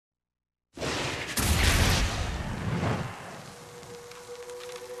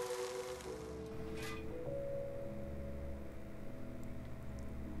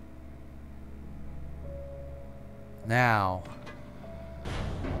Now.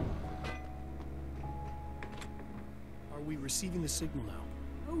 Are we receiving the signal now?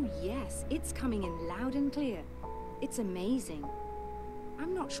 Oh yes, it's coming in loud and clear. It's amazing.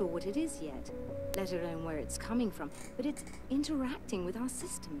 I'm not sure what it is yet, let alone where it's coming from, but it's interacting with our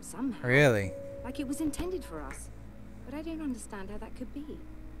system somehow. Really? Like it was intended for us. But I don't understand how that could be.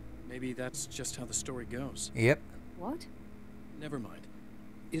 Maybe that's just how the story goes. Yep. What? Never mind.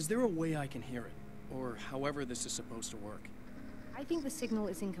 Is there a way I can hear it? Or however this is supposed to work? I think the signal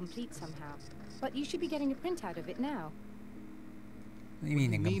is incomplete somehow. But you should be getting a printout of it now. What do you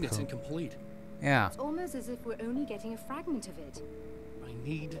mean You mean it's incomplete? incomplete? Yeah. It's almost as if we're only getting a fragment of it. I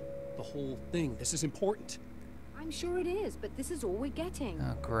need the whole thing. This is important. I'm sure it is, but this is all we're getting.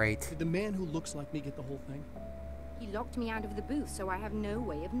 Oh, great. Did the man who looks like me get the whole thing? He locked me out of the booth, so I have no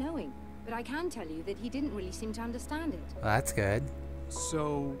way of knowing. But I can tell you that he didn't really seem to understand it. Well, that's good.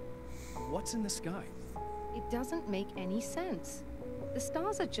 So, what's in the sky? It doesn't make any sense. The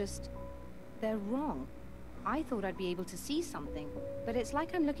stars are just... they're wrong. I thought I'd be able to see something, but it's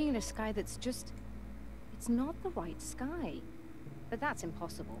like I'm looking at a sky that's just... it's not the right sky. But that's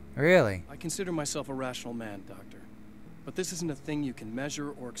impossible. Really? I consider myself a rational man, Doctor. But this isn't a thing you can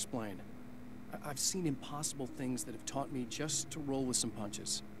measure or explain. I've seen impossible things that have taught me just to roll with some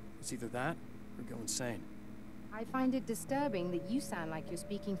punches. It's either that or go insane. I find it disturbing that you sound like you're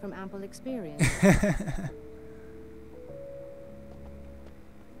speaking from ample experience.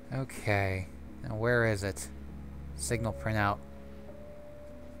 Okay. Now where is it? Signal printout.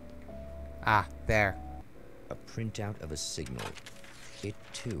 Ah, there. A printout of a signal. It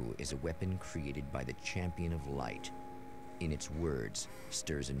too is a weapon created by the Champion of Light. In its words,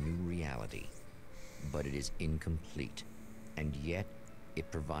 stirs a new reality. But it is incomplete. And yet,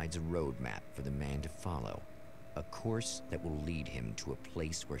 it provides a roadmap for the man to follow. A course that will lead him to a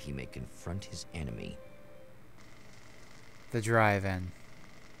place where he may confront his enemy. The drive-in.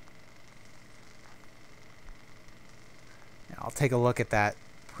 I'll take a look at that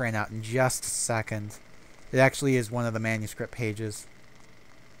printout in just a second. It actually is one of the manuscript pages.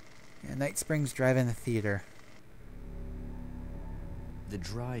 Yeah, Night Springs Drive-In Theater. The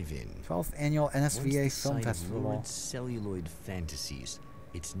Drive-In. 12th Annual NSVA Once the Film site of Festival. lurid celluloid fantasies,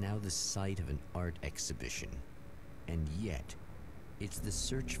 it's now the site of an art exhibition. And yet, it's the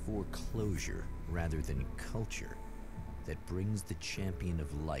search for closure rather than culture that brings the Champion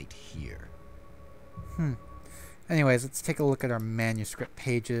of Light here. Anyways, let's take a look at our manuscript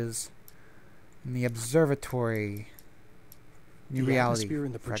pages. In the observatory. New The reality. atmosphere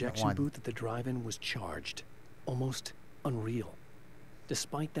in the Fragment projection 1. booth at the drive-in was charged, almost unreal.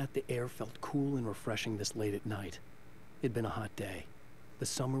 Despite that, the air felt cool and refreshing this late at night. It'd been a hot day. The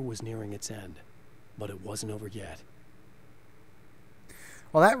summer was nearing its end, but it wasn't over yet.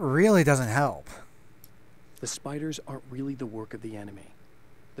 Well, that really doesn't help. The spiders aren't really the work of the enemy.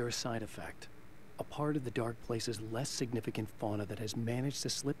 They're a side effect. A part of the Dark Place's less significant fauna that has managed to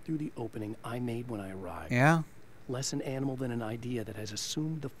slip through the opening I made when I arrived. Yeah? Less an animal than an idea that has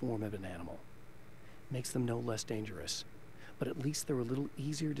assumed the form of an animal. Makes them no less dangerous, but at least they're a little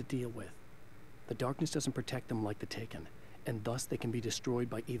easier to deal with. The darkness doesn't protect them like the Taken, and thus they can be destroyed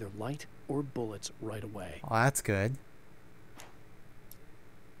by either light or bullets right away. Well, that's good.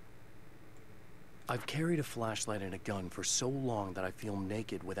 I've carried a flashlight and a gun for so long that I feel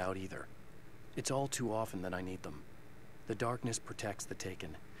naked without either. It's all too often that I need them. The darkness protects the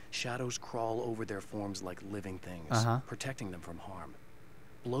Taken. Shadows crawl over their forms like living things, protecting them from harm.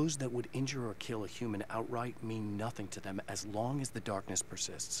 Blows that would injure or kill a human outright mean nothing to them as long as the darkness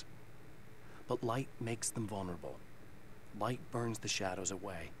persists. But light makes them vulnerable. Light burns the shadows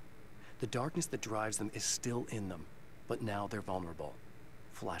away. The darkness that drives them is still in them, but now they're vulnerable.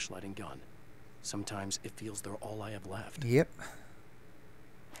 Flashlight and gun. Sometimes it feels they're all I have left. Yep.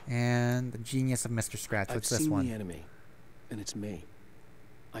 And the genius of Mr. Scratch. What's this one? I've seen the enemy, and it's me.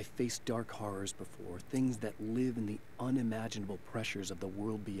 I faced dark horrors before, things that live in the unimaginable pressures of the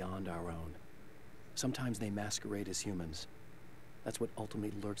world beyond our own. Sometimes they masquerade as humans. That's what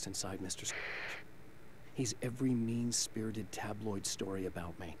ultimately lurks inside Mr. Scratch. He's every mean-spirited tabloid story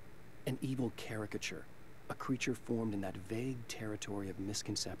about me. An evil caricature. A creature formed in that vague territory of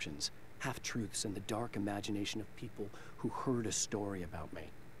misconceptions, half-truths, and the dark imagination of people who heard a story about me.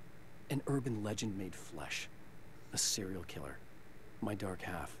 An urban legend made flesh. A serial killer. My dark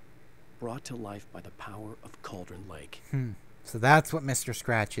half. Brought to life by the power of Cauldron Lake. So that's what Mr.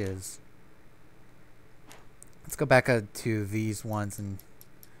 Scratch is. Let's go back to these ones. And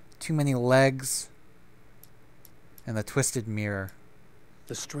Too Many Legs. And The Twisted Mirror.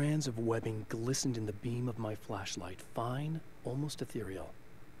 The strands of webbing glistened in the beam of my flashlight, fine, almost ethereal.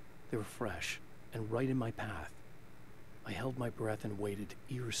 They were fresh and right in my path. I held my breath and waited,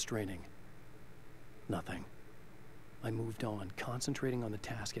 ears straining. Nothing. I moved on, concentrating on the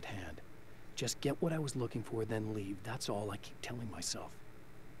task at hand. Just get what I was looking for, then leave. That's all I keep telling myself.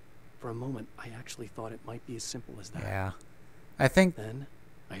 For a moment, I actually thought it might be as simple as that. Yeah. I think Then,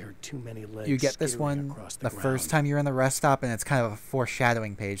 I heard too many legs you get this skittering one across the ground. first time you're in the rest stop, and it's kind of a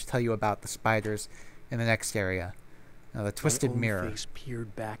foreshadowing page. Tell you about the spiders in the next area. Now, the Twisted My own Mirror. face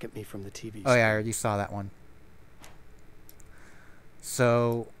peered back at me from the TV Oh yeah, I screen. already saw that one.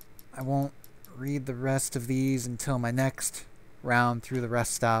 So, I won't read the rest of these until my next round through the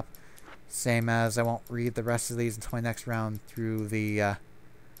rest stop. Same as I won't read the rest of these until my next round through the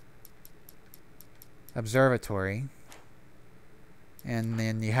observatory. And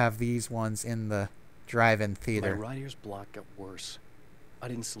then you have these ones in the drive-in My theater. writer's block got worse. I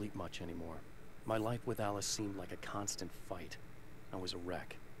didn't sleep much anymore. My life with Alice seemed like a constant fight. I was a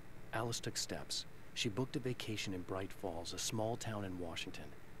wreck. Alice took steps. She booked a vacation in Bright Falls, a small town in Washington.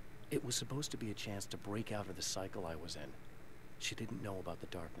 It was supposed to be a chance to break out of the cycle I was in. She didn't know about the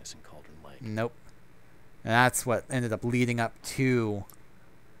darkness in Cauldron Lake. Nope. And that's what ended up leading up to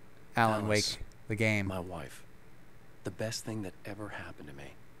Alan Alice, Wake, the game. My wife. The best thing that ever happened to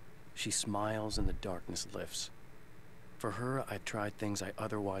me. She smiles and the darkness lifts. For her, I tried things I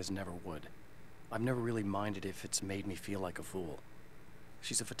otherwise never would. I've never really minded if it's made me feel like a fool.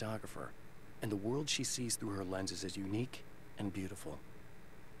 She's a photographer, and the world she sees through her lenses is unique and beautiful.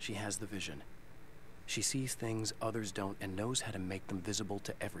 She has the vision. She sees things others don't and knows how to make them visible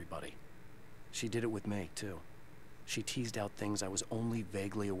to everybody. She did it with me, too. She teased out things I was only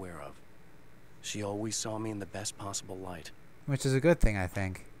vaguely aware of. She always saw me in the best possible light. Which is a good thing, I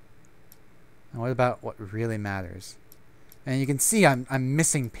think. And what about what really matters? And you can see I'm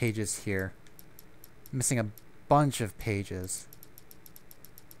missing pages here. I'm missing a bunch of pages.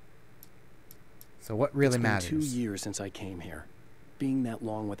 So what really matters? It's been 2 years since I came here. Being that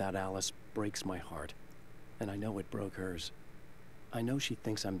long without Alice breaks my heart. And I know it broke hers. I know she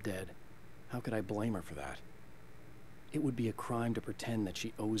thinks I'm dead. How could I blame her for that? It would be a crime to pretend that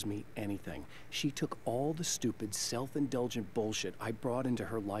she owes me anything. She took all the stupid, self-indulgent bullshit I brought into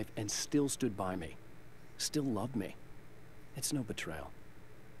her life and still stood by me. Still loved me. It's no betrayal.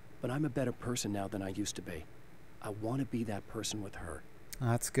 But I'm a better person now than I used to be. I want to be that person with her.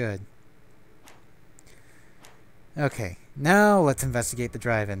 Oh, that's good. Okay, now let's investigate the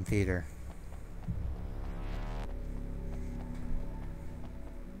drive-in theater.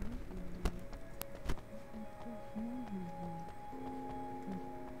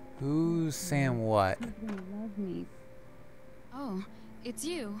 Who's saying what? He's gonna love me. Oh, it's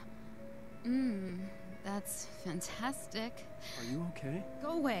you. That's fantastic. Are you okay? Go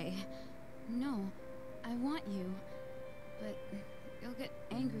away. No, I want you. But you'll get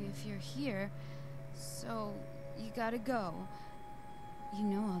angry if you're here. So, you gotta go. You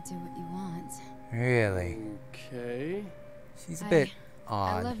know I'll do what you want. Really? Okay. She's a bit I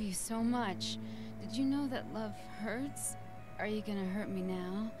odd. love you so much. Did you know that love hurts? Are you gonna hurt me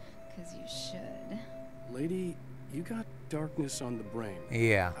now? 'Cause you should. Lady, you got darkness on the brain.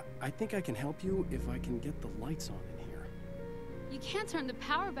 Yeah. I think I can help you if I can get the lights on in here. You can't turn the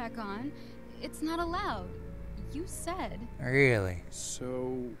power back on. It's not allowed. You said. Really?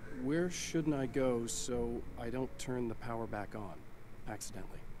 So, where shouldn't I go so I don't turn the power back on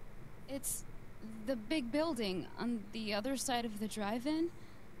accidentally? It's the big building on the other side of the drive-in,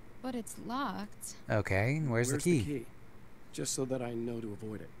 but it's locked. Okay, and where's the key? Just so that I know to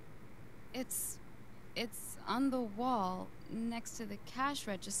avoid it. It's on the wall next to the cash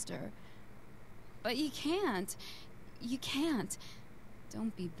register. But you can't. You can't.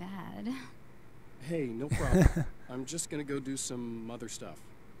 Don't be bad. Hey, no problem. I'm just gonna go do some other stuff.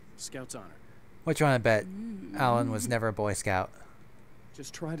 Scout's honor. What you want to bet? Alan was never a Boy Scout.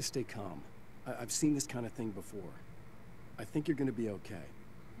 Just try to stay calm. I've seen this kind of thing before. I think you're gonna be okay.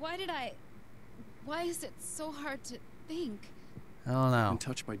 Why is it so hard to think? I don't know. I'm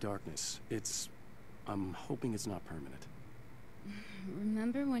touched by darkness. I'm hoping it's not permanent.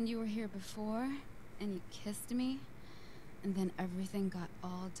 Remember when you were here before and you kissed me? And then everything got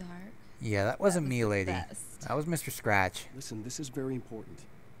all dark? Yeah, that wasn't was me, the lady. best. That was Mr. Scratch. Listen, this is very important.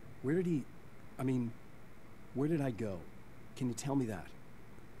 Where did I go? Can you tell me that?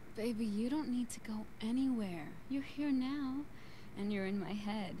 Baby, you don't need to go anywhere. You're here now, and you're in my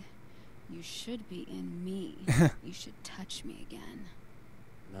head. You should be in me. You should touch me again.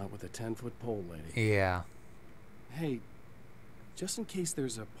 Not with a 10-foot pole, lady. Yeah. Hey, just in case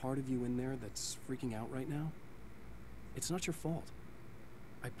there's a part of you in there that's freaking out right now, it's not your fault.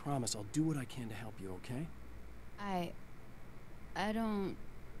 I promise I'll do what I can to help you, okay? I don't...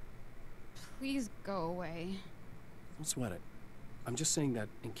 Please go away. Don't sweat it. I'm just saying that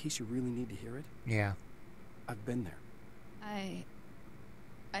in case you really need to hear it, Yeah. I've been there.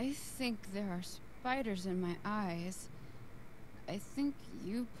 I think there are spiders in my eyes. I think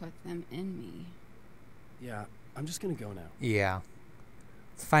you put them in me. Yeah, I'm just gonna go now. Yeah.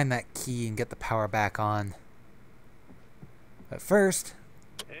 Let's find that key and get the power back on. But first...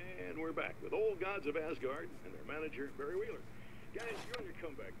 And we're back with Old Gods of Asgard and their manager, Barry Wheeler. Guys, you're on your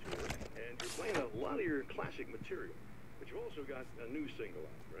comeback tour, and you're playing a lot of your classic material, but you've also got a new single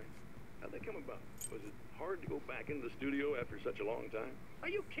out, right? How'd that come about? Was it hard to go back into the studio after such a long time? Are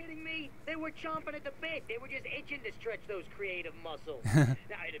you kidding me? They were chomping at the bit. They were just itching to stretch those creative muscles.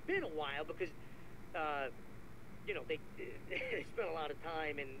 Now, it had been a while because, you know, they spent a lot of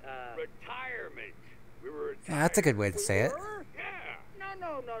time in, Retirement. We were retired. Yeah, that's a good way to say it. Were? Yeah.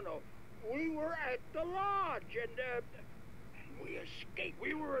 No. We were at the lodge and, We escaped.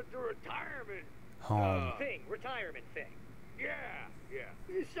 We were at the retirement Home. retirement thing. Yeah.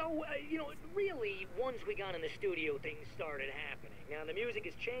 So, you know, really, once we got in the studio, things started happening. Now, the music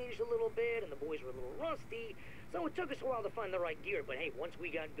has changed a little bit, and the boys were a little rusty, so it took us a while to find the right gear. But hey, once we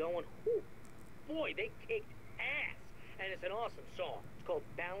got going, whew, boy, they kicked ass. And it's an awesome song. It's called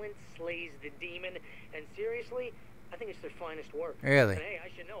Balance Slays the Demon, and seriously, I think it's their finest work. Really? And hey, I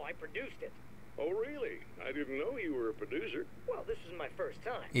should know, I produced it. Oh, really? I didn't know you were a producer. Well, this is my first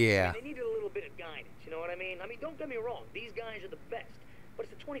time. Yeah. I mean, they needed a little bit of guidance, you know what I mean? I mean, don't get me wrong, these guys are the best. But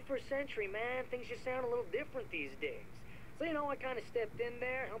it's the 21st century, man. Things just sound a little different these days. So, you know, I kind of stepped in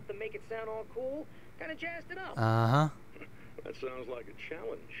there, helped them make it sound all cool, kind of jazzed it up. Uh-huh. That sounds like a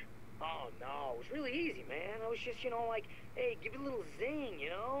challenge. Oh, no, it was really easy, man. I was just, you know, like, hey, give it a little zing, you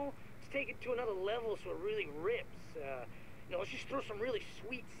know? Let's take it to another level so it really rips. You know, let's just throw some really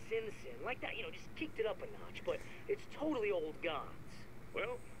sweet synths in. Like that, you know, just kicked it up a notch. But it's totally Old Gods.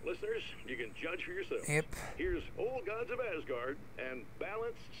 Well, listeners, you can judge for yourselves. Yep. Here's Old Gods of Asgard and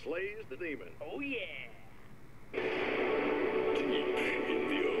Balance Slays the Demon. Oh, yeah.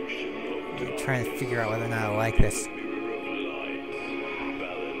 I'm trying to figure out whether or not I like this.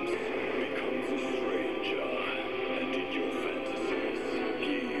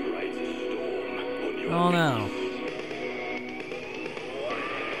 Oh no.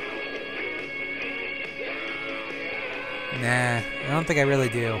 Nah, I don't think I really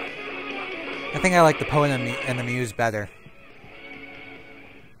do. I think I like the Poet and the Muse better.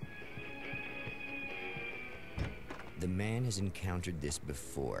 The man has encountered this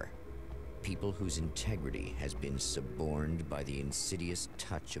before. People whose integrity has been suborned by the insidious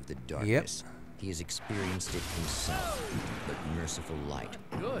touch of the darkness. He has experienced it himself, but merciful light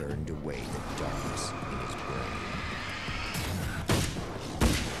burned away the darkness in his brain.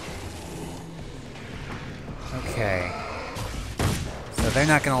 Okay. So they're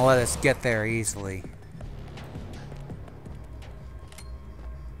not gonna let us get there easily.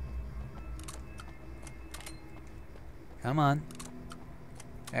 Come on.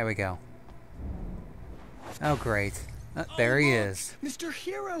 There we go. Oh, great. There he is. Mr.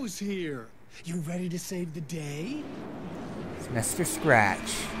 Hero's here. You ready to save the day? It's Mr.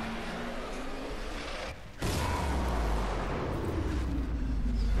 Scratch.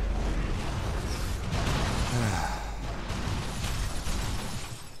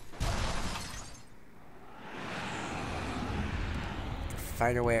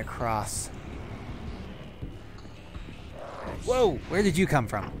 Fight our way across. Whoa! Where did you come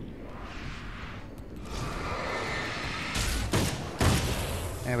from?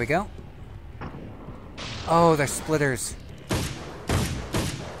 There we go. Oh, they're splitters.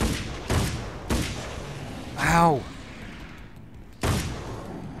 Ow!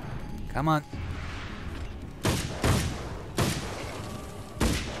 Come on.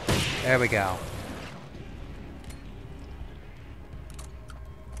 There we go.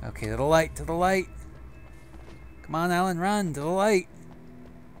 Okay, to the light, to the light. Come on, Alan, run to the light.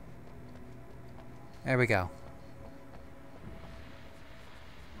 There we go.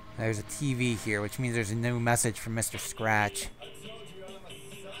 There's a TV here, which means there's a new message from Mr. Scratch.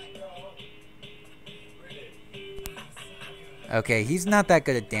 Okay, he's not that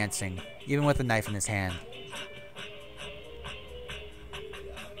good at dancing, even with a knife in his hand.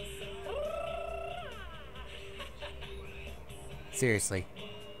 Seriously.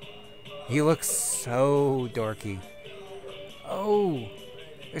 He looks so dorky. Oh,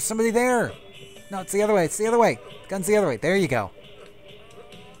 there's somebody there. No, it's the other way. It's the other way. Gun's the other way. There you go.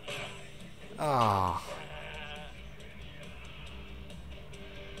 Ah.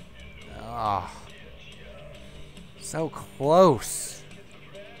 Oh. So close.